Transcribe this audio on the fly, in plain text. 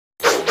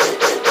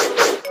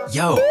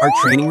Yo, our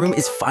training room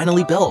is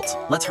finally built.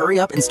 Let's hurry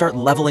up and start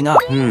leveling up.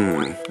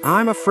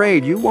 I'm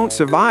afraid you won't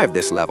survive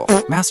this level.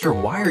 Master,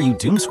 why are you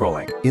doom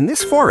scrolling? In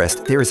this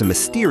forest, there is a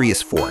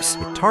mysterious force.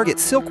 It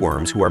targets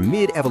silkworms who are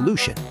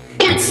mid-evolution.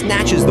 It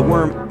snatches the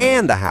worm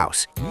and the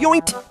house.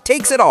 Yoint,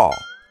 takes it all.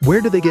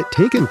 Where do they get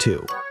taken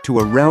to? To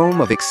a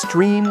realm of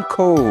extreme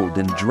cold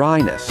and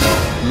dryness.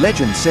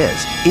 Legend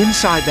says,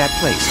 inside that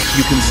place,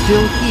 you can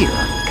still hear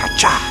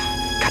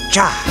ka-cha,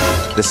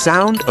 ka-cha, the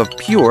sound of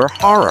pure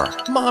horror.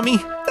 Mommy,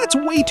 that's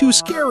way too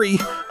scary.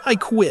 I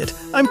quit.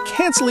 I'm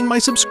canceling my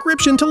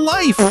subscription to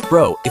life.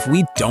 Bro, if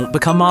we don't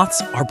become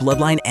moths, our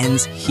bloodline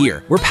ends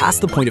here. We're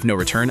past the point of no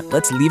return.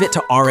 Let's leave it to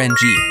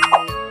RNG.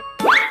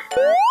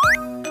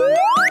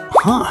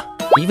 Huh.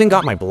 Even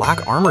got my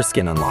black armor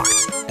skin unlocked.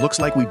 Looks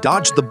like we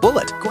dodged the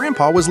bullet.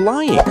 Grandpa was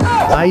lying.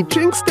 I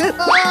jinxed it.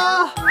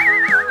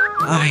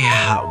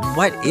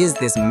 What is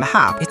this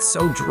map? It's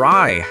so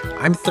dry.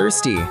 I'm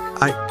thirsty.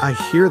 I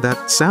hear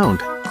that sound.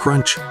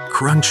 Crunch,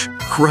 crunch,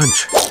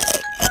 crunch.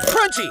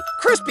 Crunchy,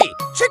 crispy,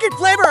 chicken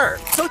flavor,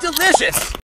 so delicious.